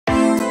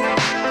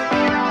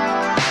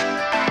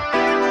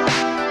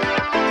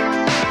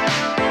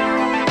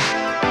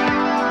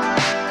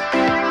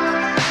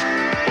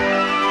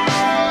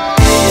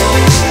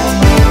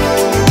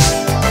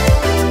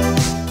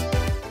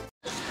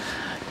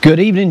Good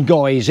evening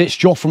guys, it's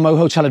Joe from Mo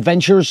Hotel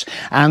Adventures,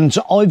 and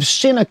I've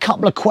seen a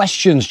couple of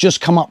questions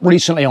just come up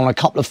recently on a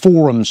couple of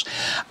forums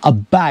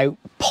about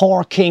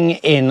parking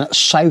in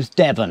South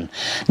Devon.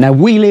 Now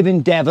we live in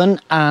Devon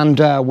and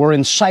we're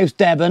in South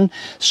Devon,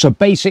 so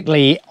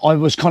basically I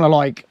was kind of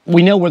like,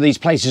 we know where these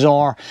places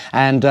are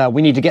and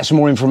we need to get some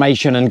more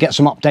information and get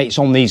some updates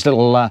on these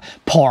little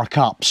park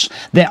ups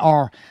that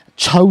are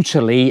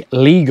totally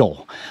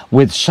legal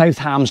with South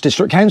Hams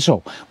District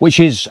Council, which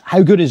is,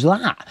 how good is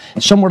that?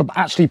 Somewhere to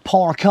actually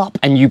park up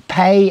and you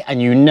pay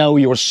and you know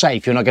you're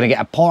safe. You're not going to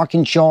get a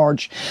parking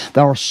charge.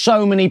 There are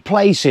so many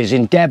places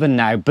in Devon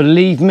now,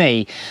 believe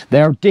me,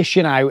 they're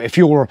dishing out, if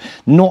you're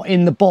not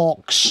in the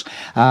box,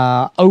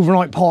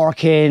 overnight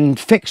parking,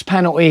 fixed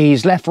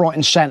penalties, left, right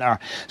and centre.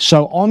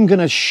 So I'm going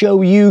to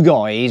show you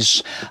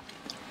guys,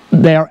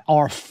 there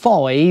are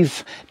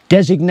 5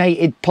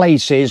 designated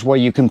places where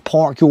you can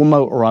park your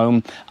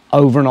motorhome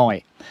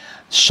overnight.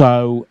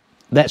 So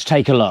let's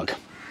take a look.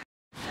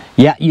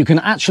 Yeah, you can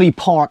actually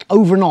park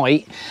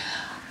overnight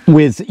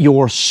with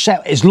your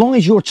as long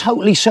as you're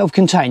totally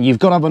self-contained. You've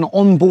got to have an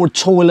onboard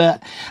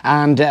toilet,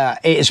 and it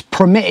is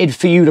permitted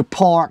for you to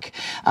park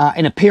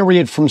in a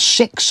period from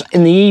 6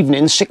 in the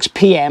evening, 6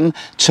 p.m.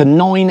 to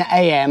 9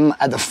 a.m.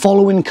 at the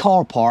following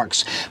car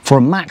parks for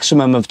a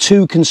maximum of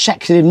 2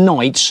 consecutive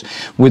nights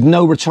with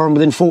no return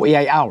within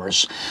 48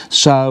 hours.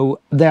 So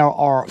there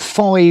are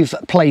 5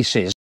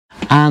 places,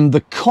 and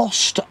the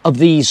cost of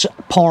these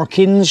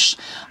parkings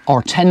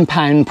are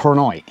 £10 per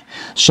night.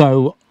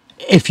 So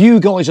if you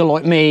guys are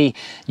like me,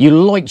 you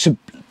like to,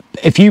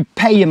 if you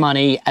pay your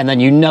money and then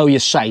you know you're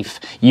safe,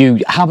 you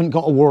haven't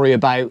got to worry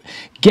about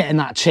getting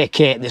that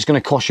ticket that's going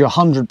to cost you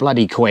 100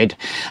 bloody quid.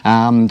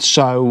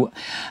 So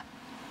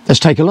let's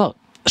take a look.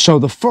 So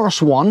the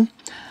first one,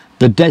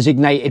 the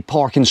designated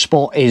parking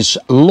spot, is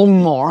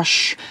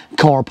Longmarsh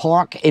Car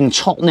Park in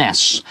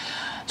Totnes.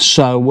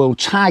 So we'll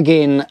tag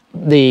in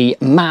the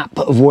map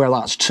of where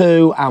that's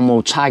to, and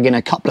we'll tag in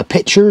a couple of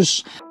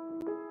pictures.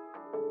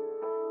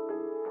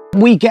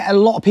 We get a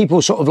lot of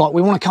people sort of like,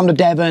 we want to come to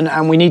Devon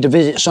and we need to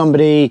visit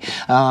somebody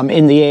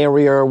in the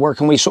area. Where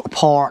can we sort of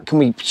park? Can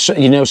we,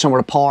 you know,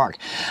 somewhere to park?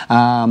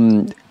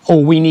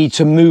 Or we need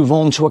to move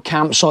on to a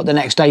campsite the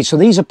next day. So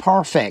these are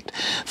perfect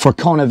for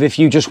kind of if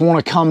you just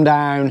want to come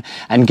down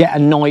and get a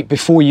night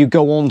before you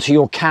go on to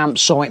your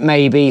campsite,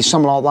 maybe,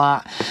 something like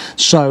that.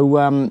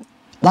 So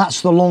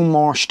that's the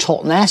Longmarsh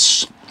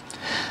Totnes.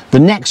 The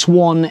next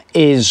one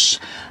is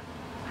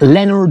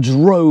Leonard's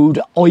Road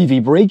Ivy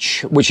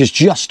Bridge, which is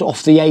just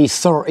off the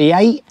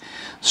A38.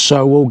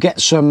 So we'll get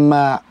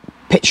some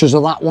pictures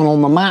of that one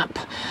on the map,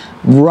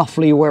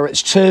 roughly where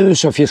it's to.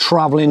 So if you're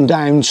travelling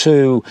down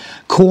to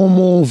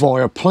Cornwall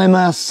via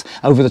Plymouth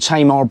over the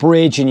Tamar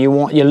Bridge and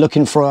you're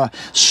looking for a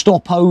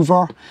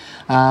stopover,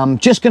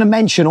 just going to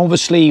mention,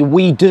 obviously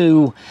we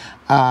do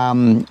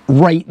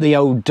rate the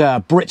old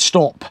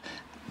Britstop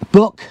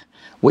book,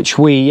 which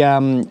we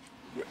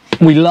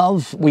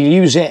love, we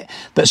use it,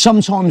 but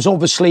sometimes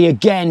obviously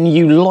again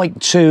you like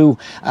to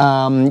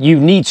you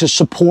need to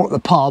support the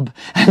pub,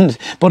 and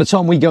by the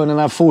time we go in and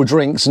have 4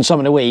 drinks and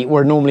something to eat,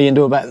 we're normally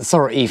into about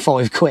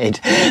 35 quid.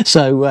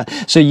 So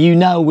so you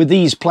know, with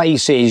these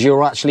places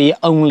you're actually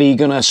only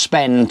going to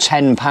spend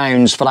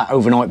 £10 for that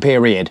overnight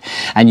period,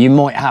 and you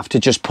might have to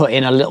just put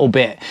in a little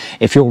bit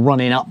if you're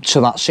running up to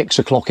that 6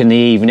 o'clock in the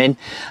evening,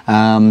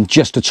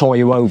 just to tie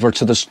you over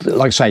to the,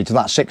 like I say, to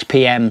that 6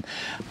 p.m.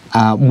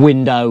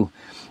 window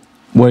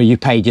where you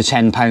paid your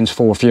 £10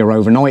 for your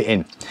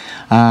overnighting.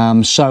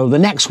 So the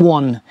next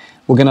one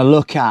we're going to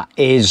look at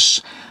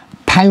is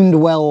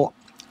Poundwell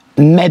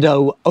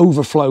Meadow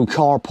Overflow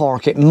Car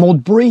Park at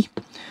Modbury,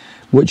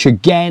 which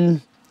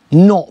again,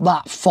 not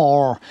that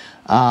far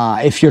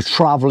if you're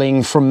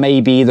travelling from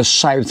maybe the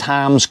South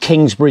Hams,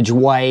 Kingsbridge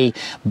way,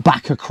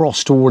 back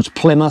across towards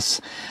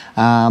Plymouth,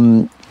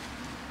 and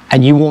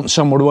you want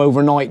somewhere to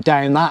overnight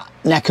down that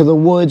neck of the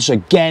woods.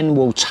 Again,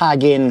 we'll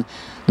tag in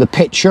the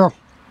picture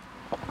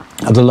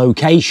of the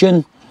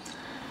location.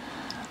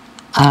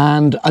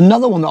 And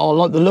another one that I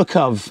like the look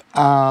of,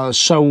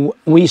 so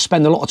we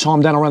spend a lot of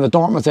time down around the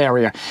Dartmouth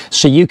area,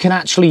 so you can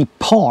actually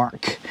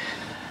park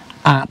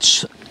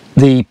at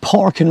the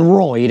Park and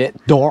Ride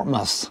at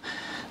Dartmouth.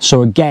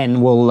 So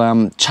again,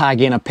 we'll tag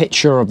in a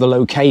picture of the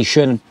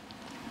location,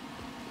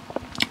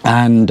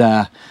 and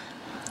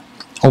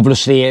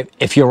obviously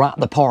if you're at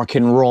the Park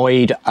and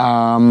Ride,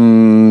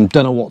 don't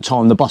know what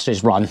time the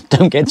buses run,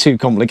 don't get too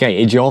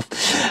complicated, Joff.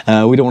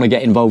 We don't want to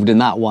get involved in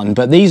that one,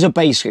 but these are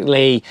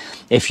basically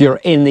if you're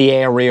in the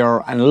area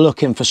and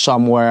looking for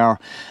somewhere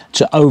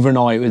to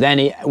overnight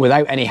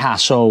without any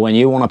hassle, and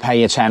you want to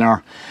pay a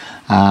tenner,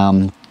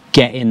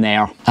 get in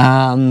there.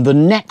 And the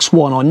next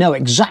one, I know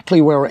exactly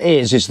where it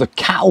is the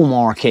cattle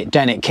market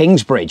down at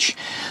Kingsbridge.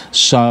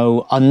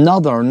 So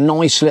another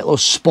nice little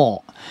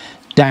spot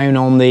down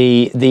on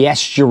the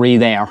estuary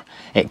there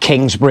at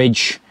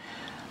Kingsbridge.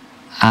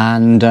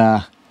 And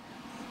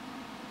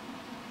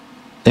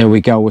there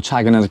we go, we're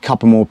tagging in a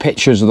couple more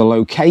pictures of the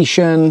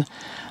location,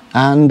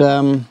 and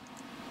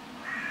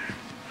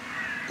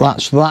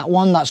that's that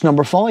one, that's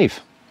number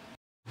 5.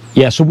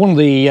 Yeah, so one of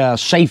the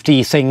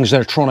safety things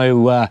they're trying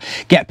to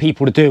get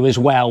people to do as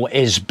well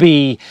is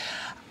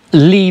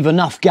leave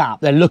enough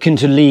gap. They're looking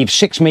to leave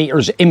 6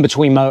 meters in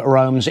between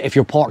motorhomes if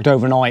you're parked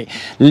overnight,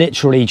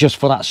 literally just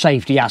for that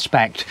safety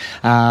aspect.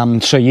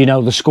 So you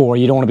know the score.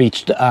 You don't want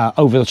to be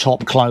over the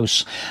top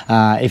close.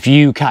 If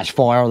you catch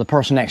fire or the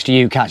person next to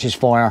you catches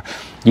fire,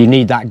 you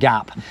need that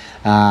gap,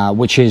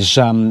 which is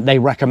they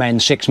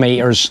recommend 6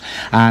 meters.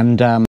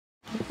 And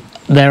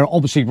they're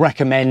obviously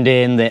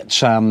recommending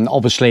that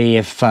obviously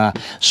if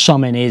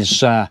something is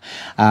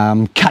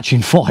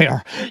catching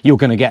fire, you're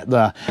going to get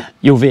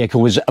your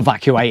vehicle is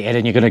evacuated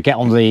and you're going to get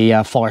on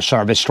the fire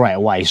service straight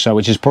away. So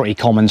which is pretty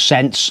common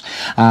sense.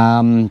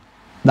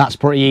 That's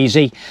pretty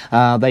easy.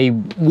 They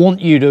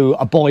want you to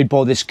abide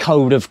by this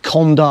code of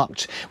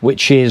conduct,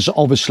 which is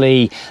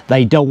obviously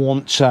they don't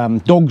want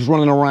dogs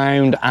running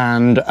around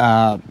and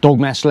dog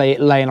mess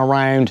laying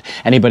around.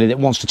 Anybody that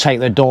wants to take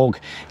their dog,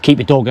 keep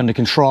your dog under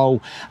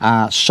control.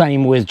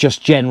 Same with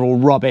just general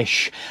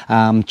rubbish.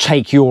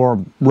 Take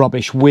your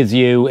rubbish with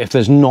you if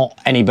there's not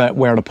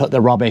anywhere to put the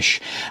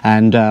rubbish,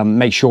 and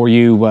make sure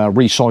you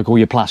recycle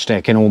your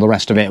plastic and all the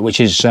rest of it,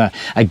 which is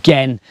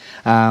again,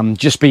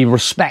 just be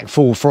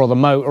respectful for the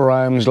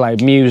motorhomes,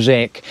 loud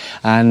music,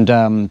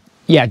 and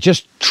yeah,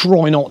 just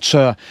try not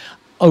to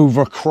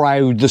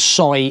overcrowd the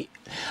site.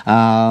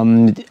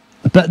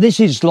 But this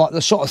is like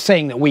the sort of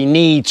thing that we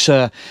need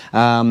to,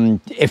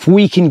 if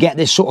we can get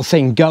this sort of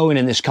thing going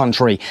in this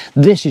country,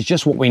 this is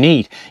just what we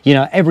need. You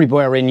know,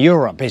 everywhere in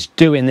Europe is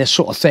doing this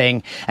sort of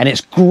thing, and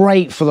it's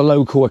great for the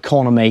local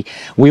economy.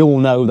 We all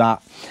know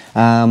that.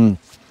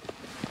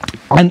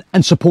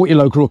 And support your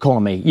local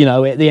economy. You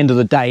know, at the end of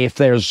the day, if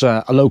there's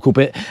a local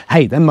bit,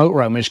 hey, them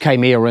motorhomes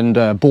came here and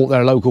bought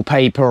their local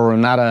paper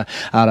and had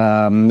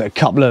a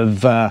couple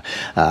of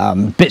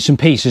bits and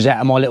pieces out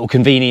of my little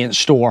convenience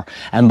store,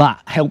 and that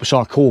helps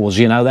our cause.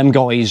 You know, them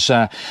guys,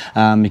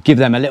 give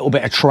them a little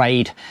bit of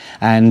trade,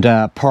 and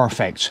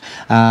perfect.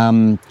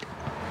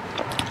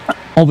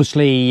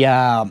 Obviously,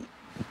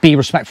 be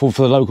respectful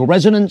for the local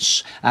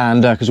residents,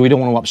 and because we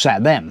don't want to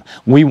upset them.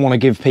 We want to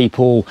give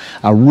people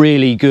a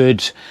really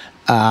good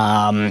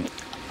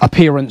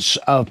appearance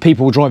of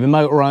people driving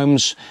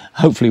motorhomes.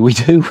 Hopefully we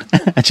do,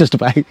 just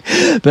about.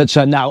 But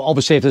no,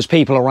 obviously if there's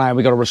people around,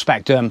 we've got to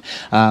respect them,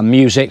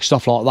 music,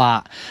 stuff like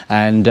that,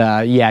 and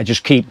yeah,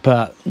 just keep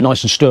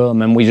nice and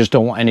sturm, and we just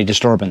don't want any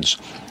disturbance.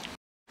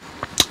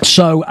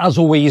 So as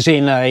always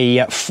in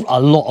a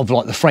lot of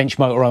like the French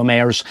motorhome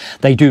airs,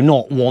 they do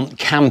not want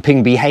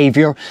camping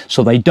behaviour.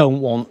 So they're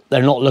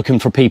not looking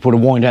for people to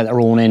wind out their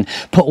awning,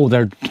 put all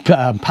their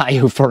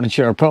patio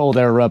furniture, put all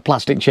their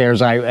plastic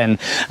chairs out, and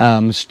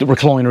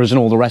recliners and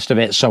all the rest of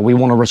it. So we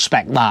want to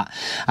respect that.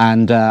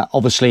 And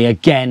obviously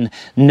again,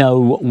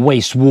 no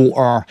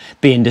wastewater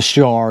being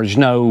discharged,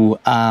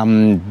 no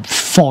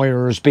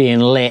fires being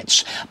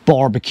lit,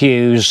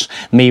 barbecues,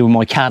 me with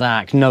my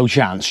Cadillac, no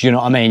chance. You know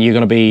what I mean? You're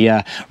going to be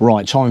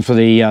right, time for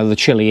the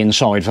chili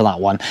inside for that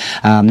one.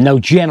 No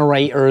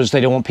generators.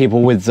 They don't want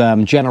people with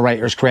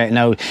generators creating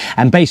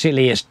and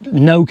basically it's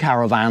no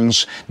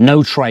caravans,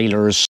 no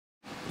trailers.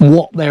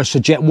 What they're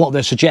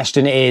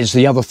suggesting is,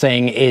 the other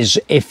thing is,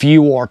 if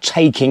you are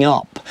taking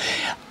up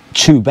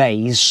 2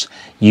 bays,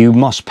 you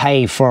must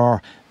pay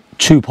for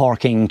 2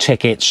 parking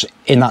tickets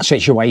in that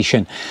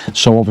situation.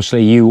 So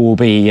obviously you will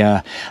be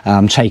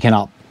taking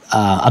up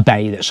a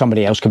bay that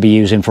somebody else could be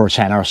using for a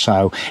tenner,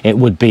 so it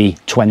would be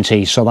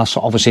 20. So that's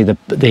obviously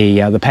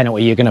the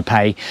penalty you're going to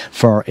pay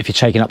for if you're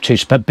taking up 2.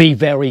 But be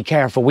very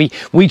careful. We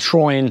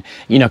try and,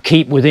 you know,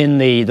 keep within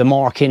the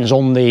markings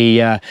on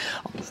that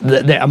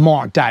are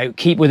marked out.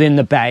 Keep within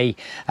the bay.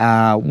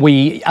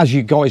 We, as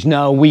you guys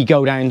know, we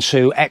go down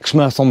to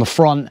Exmouth on the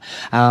front.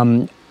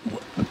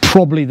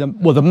 Probably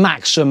the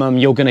maximum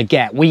you're going to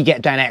get, we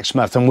get down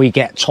Exmouth and we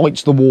get tight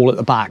to the wall at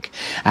the back,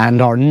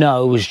 and our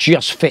nose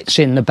just fits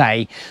in the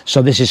bay.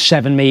 So this is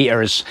 7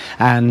 meters,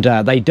 and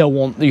they don't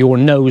want your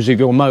nose of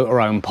your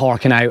motorhome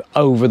parking out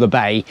over the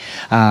bay,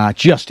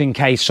 just in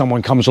case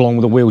someone comes along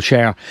with a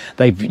wheelchair.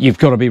 You've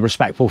got to be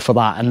respectful for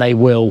that, and they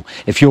will,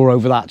 if you're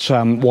over that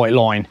white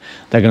line,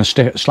 they're going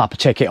to slap a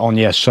ticket on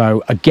you.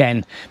 So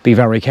again, be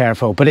very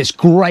careful. But it's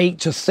great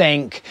to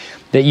think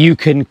that you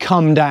can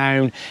come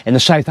down in the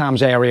South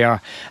Hams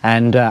area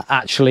and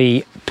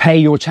actually pay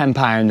your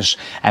 £10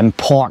 and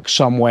park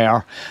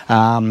somewhere,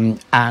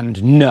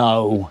 and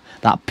know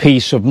that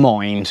peace of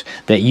mind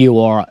that you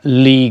are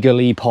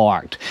legally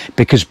parked.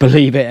 Because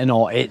believe it or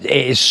not, it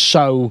is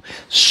so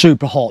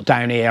super hot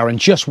down here, and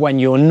just when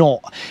you're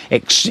not,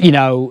 you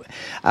know,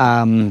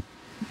 I'm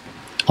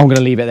going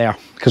to leave it there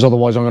because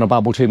otherwise I'm going to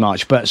babble too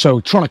much. But so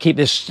trying to keep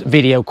this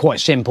video quite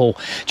simple,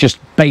 just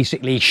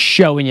basically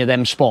showing you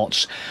them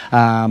spots.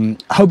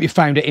 Hope you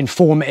found it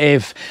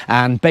informative,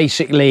 and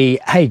basically,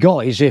 hey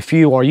guys, if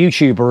you are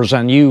YouTubers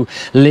and you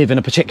live in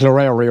a particular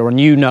area and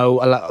you know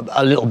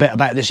a little bit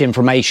about this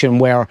information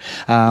where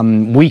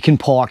we can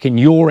park in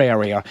your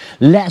area,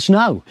 let us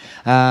know,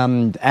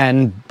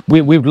 and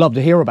we would love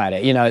to hear about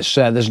it. You know, it's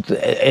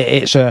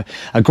a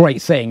great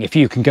thing if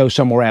you can go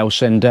somewhere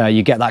else and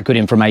you get that good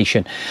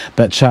information.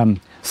 But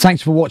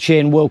Thanks for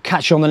watching. We'll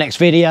catch you on the next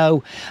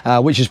video,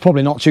 which is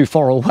probably not too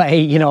far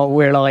away, you know what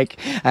we're like.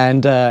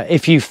 And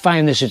if you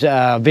found this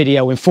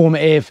video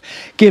informative,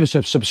 give us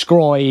a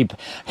subscribe,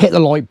 hit the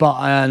like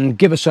button,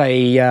 give us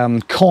a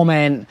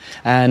comment,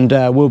 and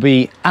we'll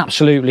be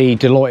absolutely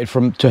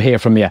delighted to hear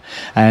from you.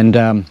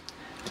 And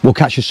we'll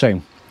catch you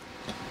soon.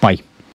 Bye.